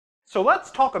So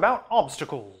let's talk about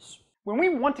obstacles. When we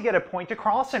want to get a point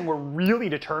across and we're really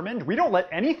determined, we don't let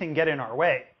anything get in our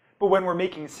way. But when we're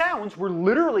making sounds, we're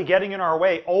literally getting in our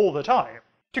way all the time.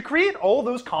 To create all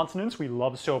those consonants we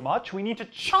love so much, we need to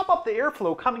chop up the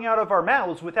airflow coming out of our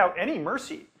mouths without any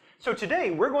mercy. So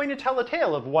today, we're going to tell a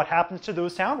tale of what happens to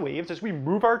those sound waves as we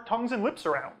move our tongues and lips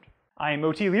around. I am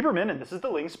O.T. Lieberman, and this is the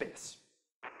Ling Space.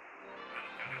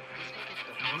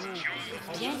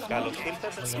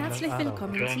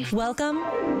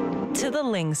 Welcome to the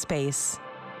Ling Space.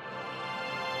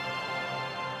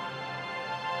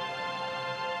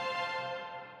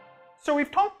 So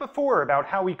we've talked before about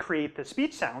how we create the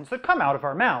speech sounds that come out of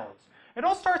our mouths. It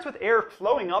all starts with air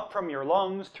flowing up from your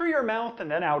lungs, through your mouth,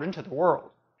 and then out into the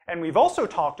world. And we've also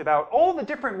talked about all the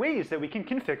different ways that we can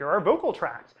configure our vocal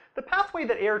tracts, the pathway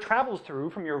that air travels through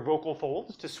from your vocal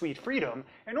folds to sweet freedom,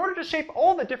 in order to shape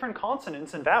all the different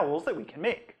consonants and vowels that we can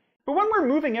make. But when we're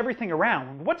moving everything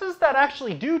around, what does that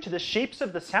actually do to the shapes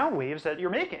of the sound waves that you're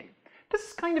making? This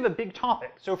is kind of a big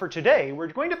topic, so for today, we're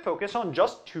going to focus on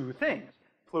just two things: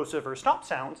 plosive or stop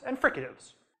sounds, and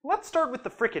fricatives. Let's start with the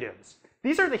fricatives.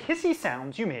 These are the hissy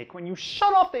sounds you make when you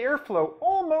shut off the airflow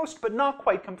almost but not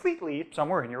quite completely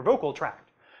somewhere in your vocal tract.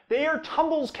 The air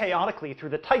tumbles chaotically through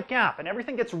the tight gap and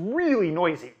everything gets really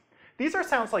noisy. These are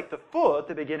sounds like the f at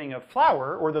the beginning of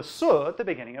flower or the s at the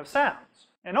beginning of sounds.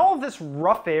 And all of this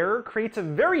rough air creates a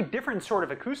very different sort of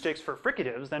acoustics for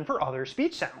fricatives than for other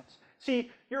speech sounds.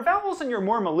 See, your vowels and your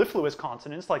more mellifluous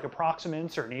consonants like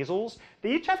approximants or nasals,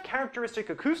 they each have characteristic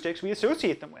acoustics we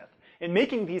associate them with. In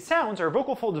making these sounds, our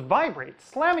vocal folds vibrate,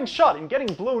 slamming shut and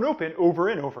getting blown open over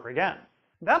and over again.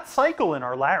 That cycle in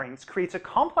our larynx creates a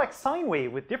complex sine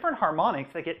wave with different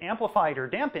harmonics that get amplified or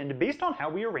dampened based on how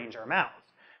we arrange our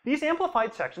mouths. These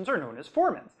amplified sections are known as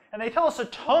formants, and they tell us a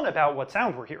ton about what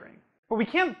sound we're hearing. But we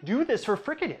can't do this for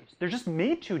fricatives. They're just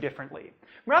made too differently.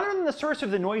 Rather than the source of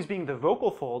the noise being the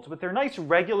vocal folds with their nice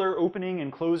regular opening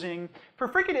and closing, for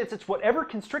fricatives it's whatever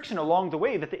constriction along the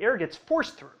way that the air gets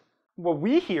forced through. What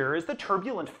we hear is the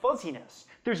turbulent fuzziness.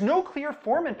 There's no clear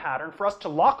formant pattern for us to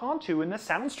lock onto in the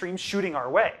sound stream shooting our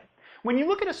way. When you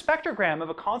look at a spectrogram of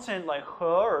a consonant like h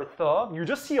or th, you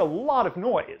just see a lot of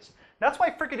noise. That's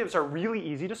why fricatives are really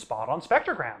easy to spot on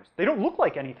spectrograms. They don't look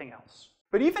like anything else.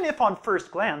 But even if on first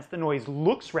glance the noise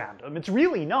looks random, it's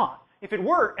really not. If it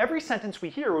were, every sentence we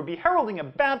hear would be heralding a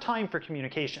bad time for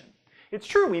communication. It's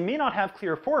true we may not have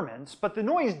clear formants, but the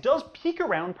noise does peak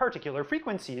around particular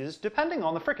frequencies depending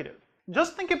on the fricative.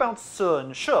 Just think about s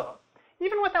and sh.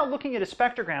 Even without looking at a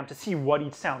spectrogram to see what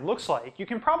each sound looks like, you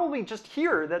can probably just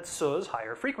hear that s is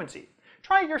higher frequency.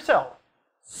 Try it yourself.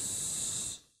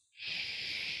 S,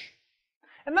 sh.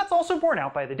 And that's also borne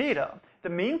out by the data. The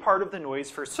main part of the noise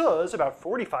for s is about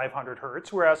 4,500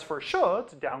 Hz, whereas for sh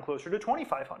it's down closer to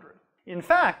 2,500. In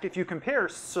fact, if you compare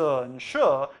s and sh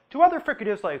to other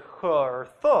fricatives like h or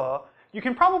th, you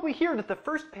can probably hear that the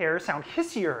first pair sound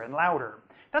hissier and louder.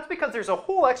 That's because there's a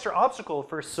whole extra obstacle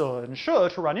for s and sh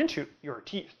to run into: your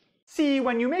teeth. See,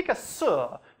 when you make a s,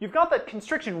 you've got that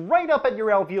constriction right up at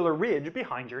your alveolar ridge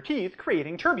behind your teeth,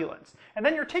 creating turbulence. And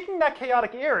then you're taking that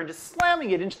chaotic air and just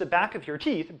slamming it into the back of your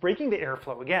teeth, breaking the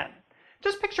airflow again.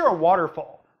 Just picture a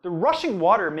waterfall. The rushing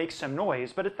water makes some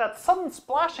noise, but it's that sudden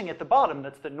splashing at the bottom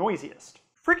that's the noisiest.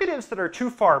 Fricatives that are too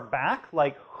far back,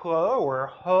 like h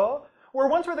or h, or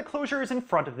ones where the closure is in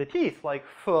front of the teeth, like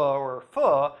f or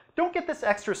f, don't get this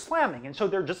extra slamming, and so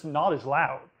they're just not as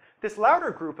loud. This louder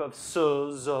group of s,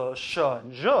 z, sh,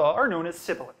 and j are known as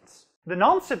sibilants. The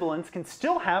non-sibilants can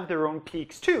still have their own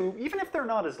peaks too, even if they're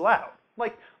not as loud.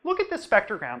 Like, look at this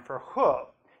spectrogram for h.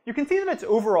 You can see that it's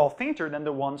overall fainter than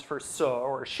the ones for s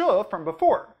or sh from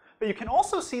before, but you can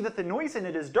also see that the noise in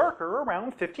it is darker,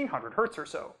 around 1,500 Hz or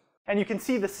so. And you can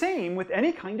see the same with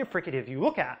any kind of fricative you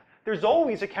look at. There's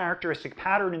always a characteristic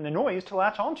pattern in the noise to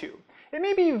latch onto. It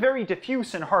may be very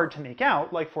diffuse and hard to make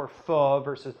out, like for f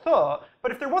versus th,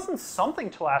 but if there wasn't something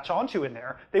to latch onto in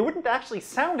there, they wouldn't actually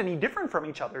sound any different from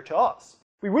each other to us.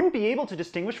 We wouldn't be able to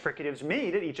distinguish fricatives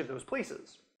made at each of those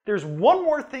places. There's one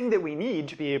more thing that we need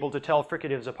to be able to tell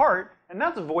fricatives apart, and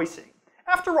that's voicing.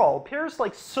 After all, pairs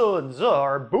like s and z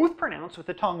are both pronounced with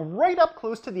the tongue right up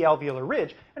close to the alveolar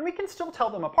ridge, and we can still tell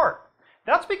them apart.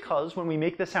 That's because when we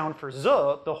make the sound for z,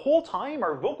 the whole time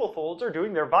our vocal folds are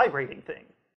doing their vibrating thing.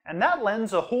 And that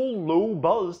lends a whole low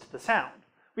buzz to the sound.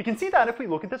 We can see that if we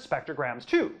look at the spectrograms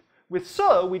too. With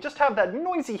s, we just have that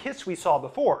noisy hiss we saw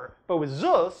before, but with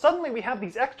z, suddenly we have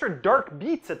these extra dark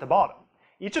beats at the bottom.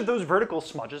 Each of those vertical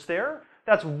smudges there,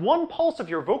 that's one pulse of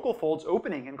your vocal folds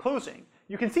opening and closing.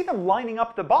 You can see them lining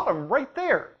up at the bottom right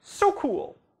there. So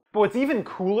cool! But what's even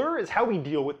cooler is how we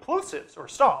deal with plosives, or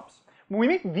stops. When we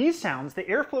make these sounds, the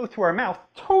airflow through our mouth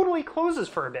totally closes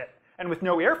for a bit. And with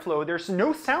no airflow, there's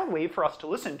no sound wave for us to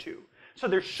listen to. So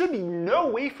there should be no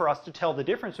way for us to tell the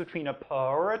difference between a p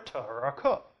or a t or a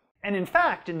k. And in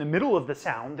fact, in the middle of the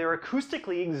sound, they're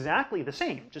acoustically exactly the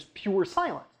same, just pure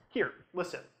silence. Here,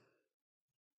 listen.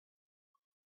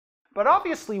 But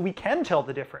obviously we can tell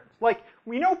the difference. Like,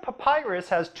 we know papyrus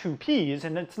has 2 P's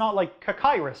and it's not like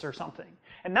kakyrus or something.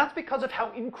 And that's because of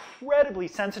how incredibly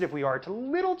sensitive we are to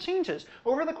little changes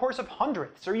over the course of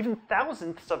hundredths or even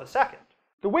thousandths of a second.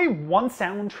 The way one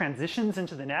sound transitions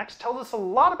into the next tells us a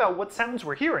lot about what sounds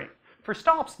we're hearing. For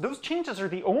stops, those changes are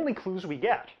the only clues we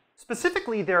get.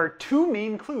 Specifically, there are 2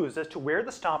 main clues as to where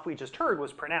the stop we just heard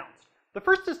was pronounced. The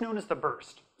first is known as the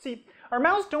burst. See, our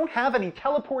mouths don't have any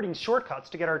teleporting shortcuts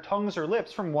to get our tongues or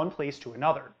lips from one place to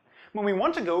another. When we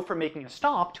want to go from making a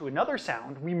stop to another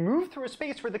sound, we move through a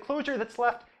space where the closure that's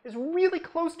left is really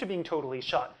close to being totally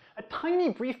shut, a tiny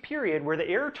brief period where the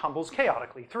air tumbles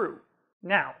chaotically through.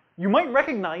 Now, you might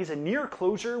recognize a near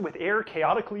closure with air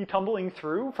chaotically tumbling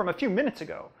through from a few minutes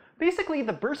ago. Basically,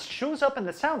 the burst shows up in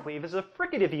the sound wave as a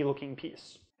fricative-y looking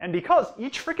piece. And because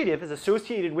each fricative is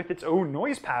associated with its own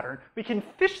noise pattern, we can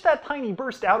fish that tiny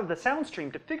burst out of the sound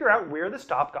stream to figure out where the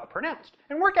stop got pronounced,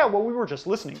 and work out what we were just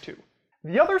listening to.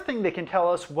 The other thing that can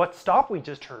tell us what stop we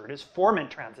just heard is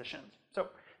formant transitions. So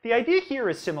the idea here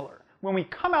is similar. When we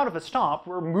come out of a stop,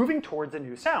 we're moving towards a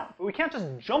new sound, but we can't just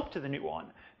jump to the new one.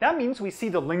 That means we see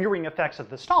the lingering effects of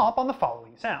the stop on the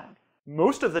following sound.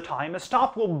 Most of the time, a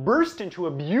stop will burst into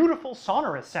a beautiful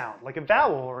sonorous sound, like a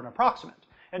vowel or an approximant.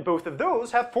 And both of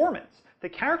those have formants, the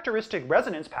characteristic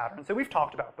resonance patterns that we've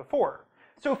talked about before.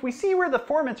 So if we see where the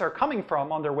formants are coming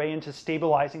from on their way into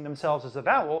stabilizing themselves as a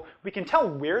vowel, we can tell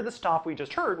where the stop we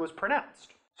just heard was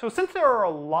pronounced. So since there are a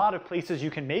lot of places you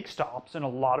can make stops and a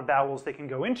lot of vowels they can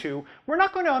go into, we're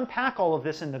not going to unpack all of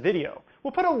this in the video.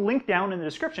 We'll put a link down in the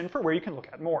description for where you can look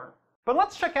at more. But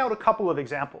let's check out a couple of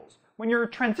examples. When you're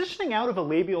transitioning out of a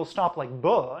labial stop like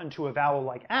b into a vowel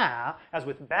like a, as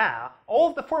with ba, all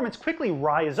of the formants quickly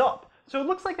rise up, so it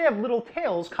looks like they have little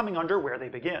tails coming under where they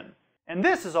begin. And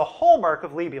this is a hallmark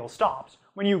of labial stops.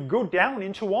 When you go down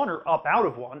into one or up out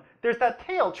of one, there's that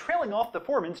tail trailing off the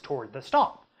formants toward the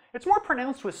stop. It's more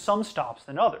pronounced with some stops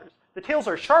than others. The tails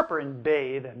are sharper in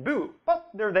bay than boo, but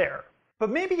they're there. But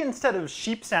maybe instead of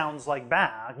sheep sounds like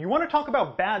ba, you want to talk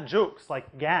about bad jokes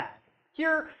like gag.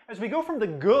 Here, as we go from the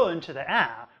g into the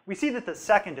a, we see that the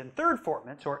second and third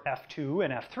formants, or F2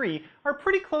 and F3, are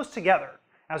pretty close together.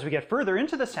 As we get further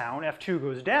into the sound, F2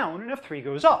 goes down and F3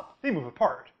 goes up. They move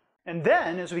apart. And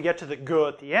then, as we get to the g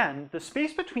at the end, the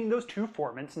space between those two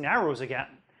formants narrows again.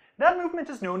 That movement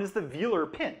is known as the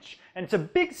velar pinch, and it's a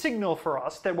big signal for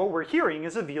us that what we're hearing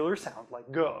is a velar sound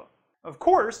like g. Of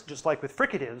course, just like with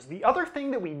fricatives, the other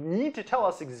thing that we need to tell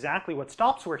us exactly what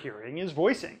stops we're hearing is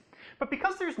voicing. But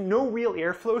because there's no real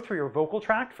airflow through your vocal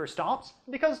tract for stops,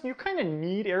 because you kind of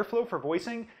need airflow for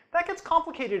voicing, that gets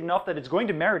complicated enough that it's going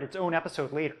to merit its own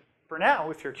episode later. For now,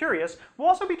 if you're curious, we'll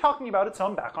also be talking about it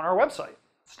some back on our website.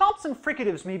 Stops and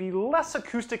fricatives may be less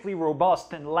acoustically robust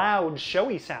than loud,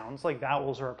 showy sounds like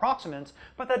vowels or approximants,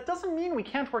 but that doesn't mean we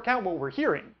can't work out what we're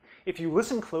hearing. If you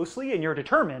listen closely and you're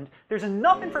determined, there's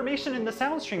enough information in the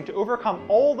sound stream to overcome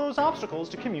all those obstacles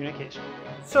to communication.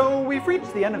 So we've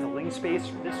reached the end of the Ling space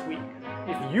for this week.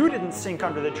 If you didn't sink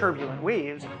under the turbulent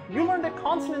waves, you learned that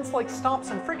consonants like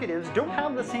stops and fricatives don't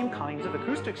have the same kinds of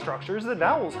acoustic structures that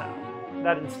vowels have.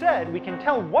 That instead, we can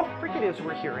tell what fricatives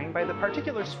we're hearing by the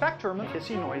particular spectrum of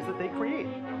hissy noise that they create.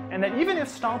 And that even if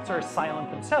stops are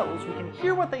silent themselves, we can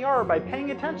hear what they are by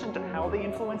paying attention to how they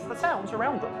influence the sounds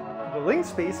around them. The Ling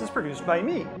Space is produced by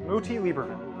me, Moti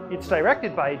Lieberman. It's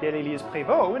directed by Delélise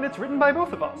Prévost, and it's written by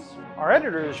both of us. Our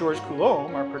editor is Georges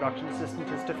Coulombe, our production assistant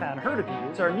is Stéphane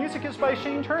Hurtebise, our music is by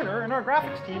Shane Turner, and our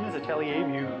graphics team is Atelier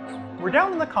Muse. We're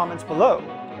down in the comments below,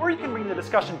 or you can bring the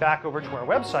discussion back over to our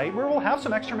website where we'll have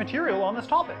some extra material on this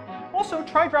topic. Also,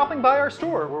 try dropping by our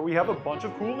store where we have a bunch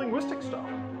of cool linguistic stuff.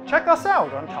 Check us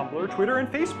out on Tumblr, Twitter,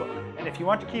 and Facebook, and if you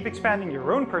want to keep expanding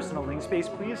your own personal Ling Space,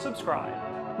 please subscribe.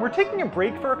 We're taking a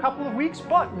break for a couple of weeks,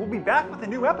 but we'll be back with a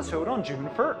new episode on June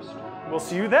 1st. We'll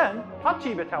see you then.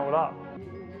 Hachi betaola.